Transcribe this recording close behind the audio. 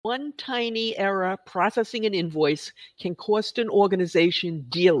One tiny error processing an invoice can cost an organization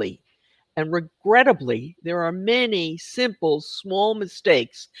dearly. And regrettably, there are many simple, small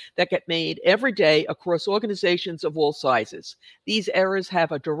mistakes that get made every day across organizations of all sizes. These errors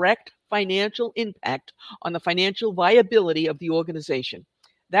have a direct financial impact on the financial viability of the organization.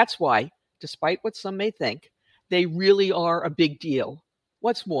 That's why, despite what some may think, they really are a big deal.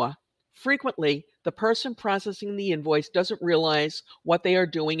 What's more, frequently, the person processing the invoice doesn't realize what they are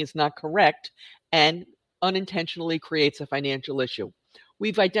doing is not correct and unintentionally creates a financial issue.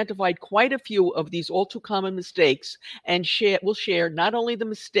 We've identified quite a few of these all too common mistakes and we'll share not only the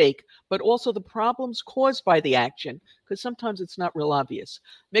mistake, but also the problems caused by the action, because sometimes it's not real obvious.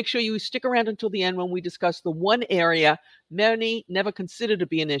 Make sure you stick around until the end when we discuss the one area many never consider to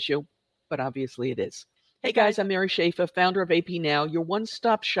be an issue, but obviously it is. Hey guys, I'm Mary Schaefer, founder of AP Now, your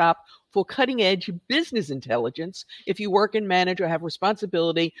one-stop shop for cutting-edge business intelligence if you work and manage or have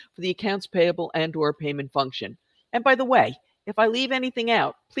responsibility for the accounts payable and or payment function. And by the way, if I leave anything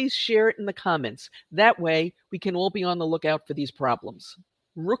out, please share it in the comments. That way, we can all be on the lookout for these problems.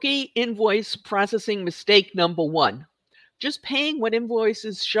 Rookie invoice processing mistake number one. Just paying when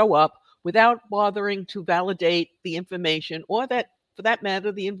invoices show up without bothering to validate the information or that, for that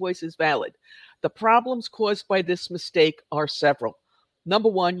matter, the invoice is valid. The problems caused by this mistake are several. Number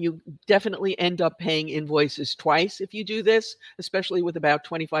one, you definitely end up paying invoices twice if you do this, especially with about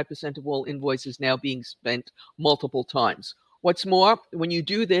 25% of all invoices now being spent multiple times. What's more, when you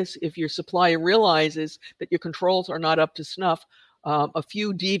do this, if your supplier realizes that your controls are not up to snuff, a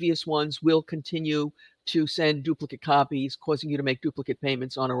few devious ones will continue to send duplicate copies, causing you to make duplicate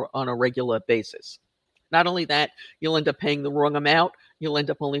payments on a regular basis. Not only that, you'll end up paying the wrong amount. You'll end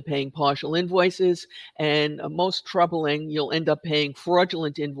up only paying partial invoices. And most troubling, you'll end up paying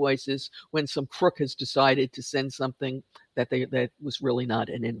fraudulent invoices when some crook has decided to send something that was really not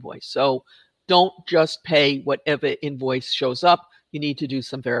an invoice. So don't just pay whatever invoice shows up. You need to do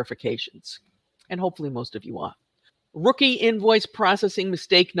some verifications. And hopefully most of you are. Rookie invoice processing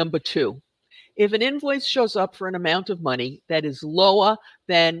mistake number two. If an invoice shows up for an amount of money that is lower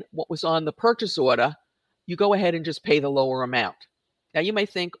than what was on the purchase order, you go ahead and just pay the lower amount. Now you may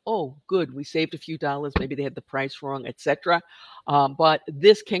think, oh, good, we saved a few dollars, maybe they had the price wrong, etc. But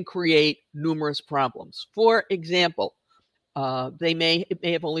this can create numerous problems. For example, it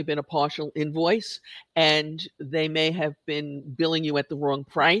may have only been a partial invoice, and they may have been billing you at the wrong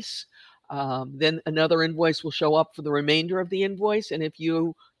price. Then another invoice will show up for the remainder of the invoice, and if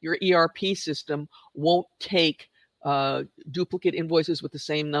your ERP system won't take duplicate invoices with the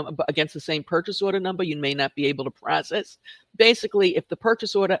same number against the same purchase order number, you may not be able to process. Basically, if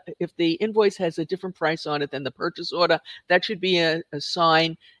the invoice has a different price on it than the purchase order, that should be a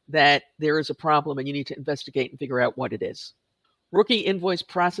sign that there is a problem and you need to investigate and figure out what it is. Rookie invoice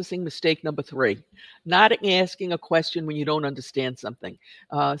processing mistake number three, not asking a question when you don't understand something.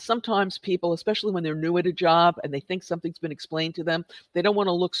 Sometimes people, especially when they're new at a job and they think something's been explained to them, they don't want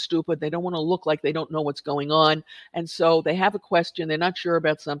to look stupid. They don't want to look like they don't know what's going on. And so they have a question, they're not sure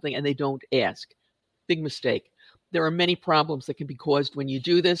about something, and they don't ask. Big mistake. There are many problems that can be caused when you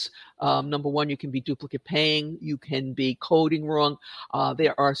do this. Number one, you can be duplicate paying. You can be coding wrong.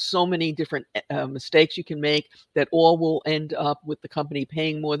 There are so many different mistakes you can make that all will end up with the company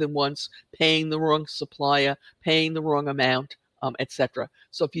paying more than once, paying the wrong supplier, paying the wrong amount, etc.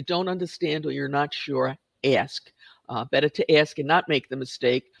 So if you don't understand or you're not sure, ask. Better to ask and not make the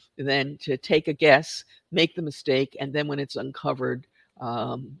mistake than to take a guess, make the mistake, and then when it's uncovered,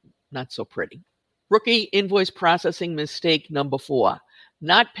 not so pretty. Rookie invoice processing mistake number four,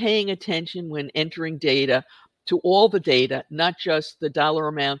 not paying attention when entering data to all the data, not just the dollar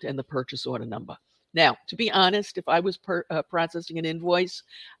amount and the purchase order number. Now, to be honest, if I was processing an invoice,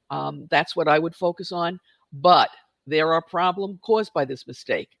 that's what I would focus on. But there are problems caused by this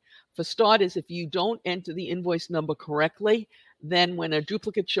mistake. For starters, if you don't enter the invoice number correctly, then when a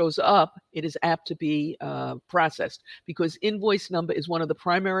duplicate shows up, it is apt to be processed, because invoice number is one of the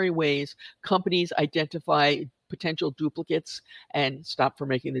primary ways companies identify potential duplicates and stop from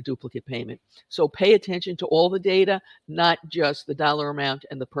making the duplicate payment. So pay attention to all the data, not just the dollar amount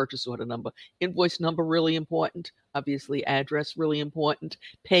and the purchase order number. Invoice number really important. Obviously, address really important.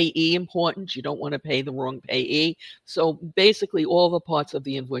 Payee important. You don't want to pay the wrong payee. So basically, all the parts of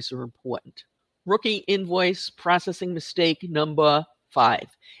the invoice are important. Rookie invoice processing mistake number five.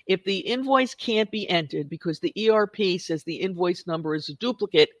 If the invoice can't be entered because the ERP says the invoice number is a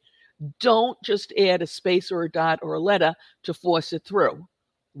duplicate, don't just add a space or a dot or a letter to force it through.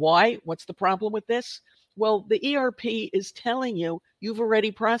 Why? What's the problem with this? Well, the ERP is telling you you've already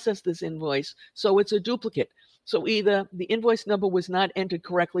processed this invoice, so it's a duplicate. So either the invoice number was not entered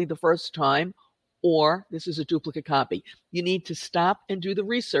correctly the first time, or this is a duplicate copy. You need to stop and do the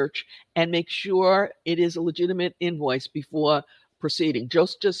research and make sure it is a legitimate invoice before proceeding.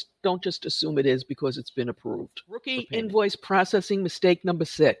 Just don't just assume it is because it's been approved. Rookie invoice processing mistake number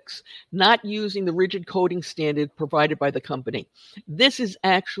 6, not using the rigid coding standard provided by the company. This is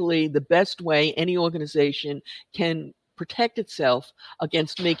actually the best way any organization can protect itself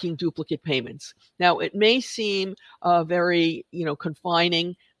against making duplicate payments. Now, it may seem very,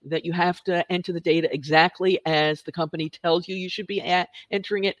 confining that you have to enter the data exactly as the company tells you should be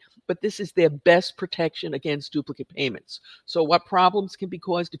entering it, but this is their best protection against duplicate payments. So what problems can be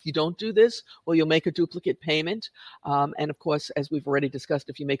caused if you don't do this? Well, you'll make a duplicate payment. And of course, as we've already discussed,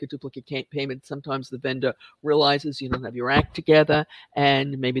 if you make a duplicate payment, sometimes the vendor realizes you don't have your act together,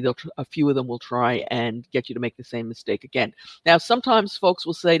 and maybe a few of them will try and get you to make the same mistake again. Now, sometimes folks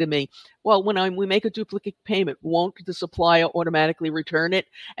will say to me, well, when we make a duplicate payment, won't the supplier automatically return it?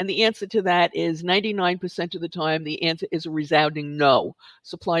 And the answer to that is 99% of the time, the answer is a resounding no.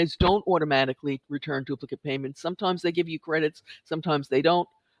 Suppliers don't automatically return duplicate payments. Sometimes they give you credits, sometimes they don't.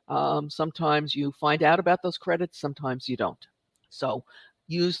 Sometimes you find out about those credits, sometimes you don't. So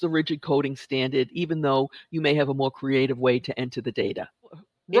use the rigid coding standard, even though you may have a more creative way to enter the data.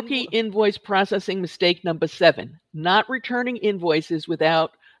 Rookie invoice processing mistake number 7, not returning invoices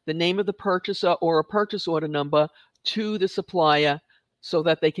without the name of the purchaser or a purchase order number to the supplier so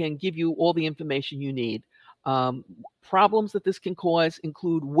that they can give you all the information you need. Problems that this can cause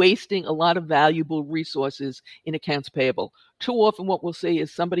include wasting a lot of valuable resources in accounts payable. Too often what we'll see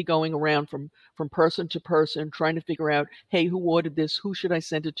is somebody going around from person to person trying to figure out, hey, who ordered this? Who should I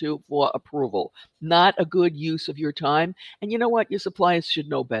send it to for approval? Not a good use of your time. And you know what? Your suppliers should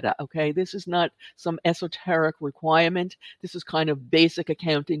know better, okay? This is not some esoteric requirement. This is kind of basic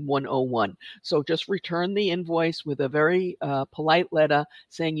accounting 101. So just return the invoice with a very polite letter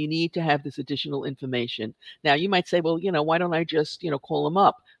saying you need to have this additional information. Now, you might say, well, why don't I just, call them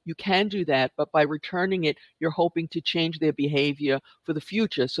up? You can do that, but by returning it, you're hoping to change their behavior for the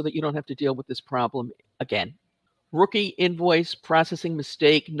future so that you don't have to deal with this problem again. Rookie invoice processing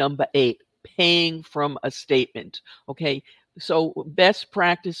mistake number 8, paying from a statement. Okay, so best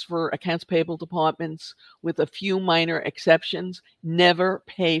practice for accounts payable departments, with a few minor exceptions, never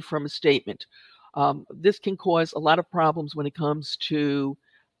pay from a statement. This can cause a lot of problems when it comes to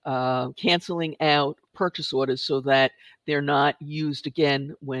canceling out purchase orders so that they're not used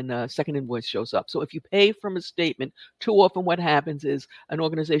again when a second invoice shows up. So if you pay from a statement, too often what happens is an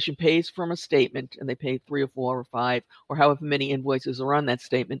organization pays from a statement and they pay 3 or 4 or 5 or however many invoices are on that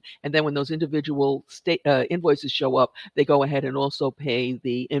statement. And then when those individual invoices show up, they go ahead and also pay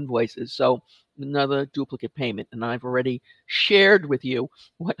the invoices. So another duplicate payment. And I've already shared with you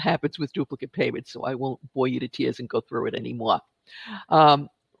what happens with duplicate payments, so I won't bore you to tears and go through it anymore.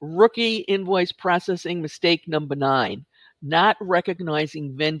 Rookie invoice processing mistake number 9, not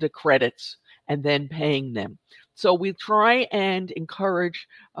recognizing vendor credits and then paying them. So we try and encourage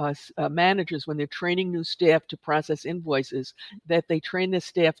managers when they're training new staff to process invoices that they train their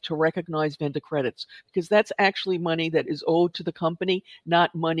staff to recognize vendor credits, because that's actually money that is owed to the company,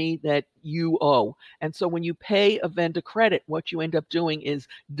 not money that you owe. And so when you pay a vendor credit, what you end up doing is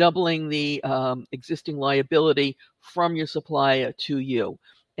doubling the existing liability from your supplier to you.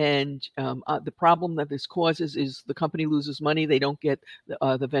 And the problem that this causes is the company loses money. They don't get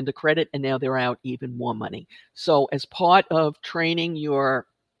the vendor credit, and now they're out even more money. So as part of training your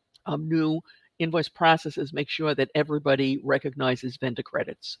new invoice processes, make sure that everybody recognizes vendor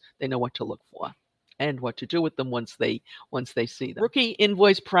credits. They know what to look for and what to do with them once they see them. Rookie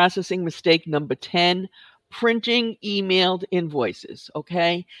invoice processing mistake number 10, printing emailed invoices.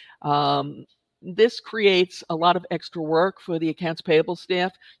 Okay. This creates a lot of extra work for the accounts payable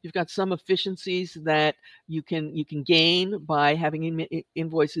staff. You've got some efficiencies that you can gain by having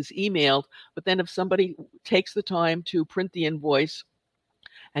invoices emailed, but then if somebody takes the time to print the invoice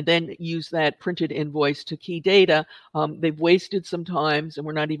and then use that printed invoice to key data, they've wasted some time, and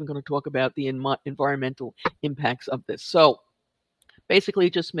we're not even going to talk about the environmental impacts of this. So basically,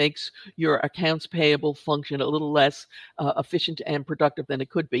 it just makes your accounts payable function a little less efficient and productive than it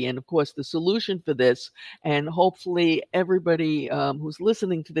could be. And of course, the solution for this, and hopefully everybody who's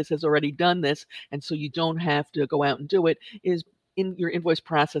listening to this has already done this, and so you don't have to go out and do it, is your invoice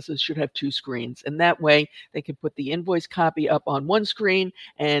processes should have 2 screens. And that way they can put the invoice copy up on one screen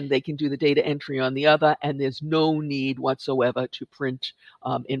and they can do the data entry on the other, and there's no need whatsoever to print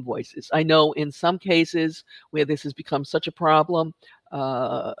invoices. I know in some cases where this has become such a problem,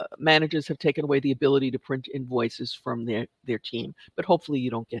 managers have taken away the ability to print invoices from their team, but hopefully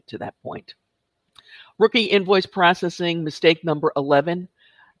you don't get to that point. Rookie invoice processing mistake number 11,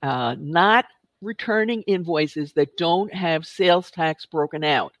 not returning invoices that don't have sales tax broken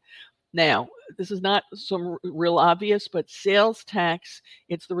out. Now, this is not some real obvious, but sales tax,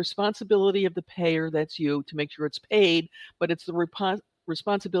 it's the responsibility of the payer, that's you, to make sure it's paid, but it's the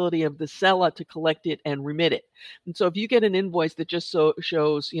responsibility of the seller to collect it and remit it. And so if you get an invoice that just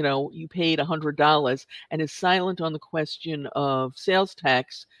shows, you paid $100 and is silent on the question of sales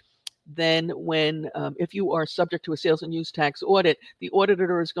tax, then if you are subject to a sales and use tax audit, the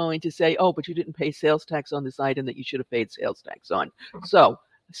auditor is going to say, oh, but you didn't pay sales tax on this item that you should have paid sales tax on. So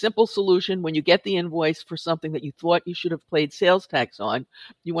simple solution: when you get the invoice for something that you thought you should have paid sales tax on,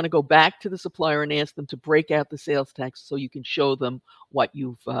 you want to go back to the supplier and ask them to break out the sales tax so you can show them what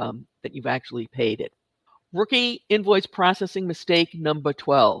that you've actually paid it. Rookie invoice processing mistake number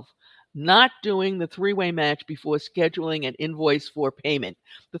 12, not doing the three-way match before scheduling an invoice for payment.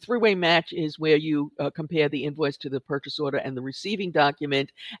 The three-way match is where you compare the invoice to the purchase order and the receiving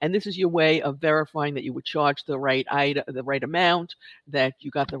document, and this is your way of verifying that you would charge the right item, the right amount, that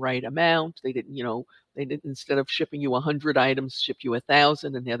you got the right amount. They didn't, instead of shipping you 100 items, ship you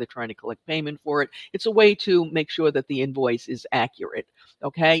 1,000, and now they're trying to collect payment for it. It's a way to make sure that the invoice is accurate.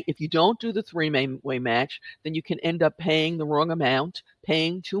 Okay, if you don't do the three-way match, then you can end up paying the wrong amount,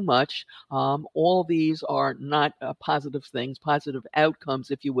 paying too much. All these are not positive things, positive outcomes,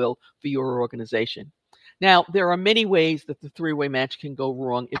 if you will, for your organization. Now, there are many ways that the three-way match can go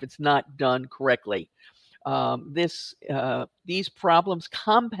wrong if it's not done correctly. These problems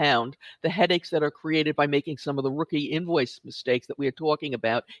compound the headaches that are created by making some of the rookie invoice mistakes that we are talking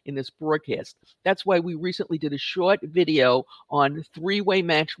about in this broadcast. That's why we recently did a short video on three-way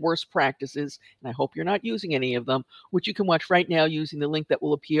match worst practices, and I hope you're not using any of them, which you can watch right now using the link that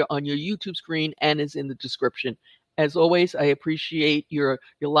will appear on your YouTube screen and is in the description. As always, I appreciate your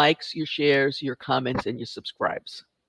likes, your shares, your comments, and your subscribes.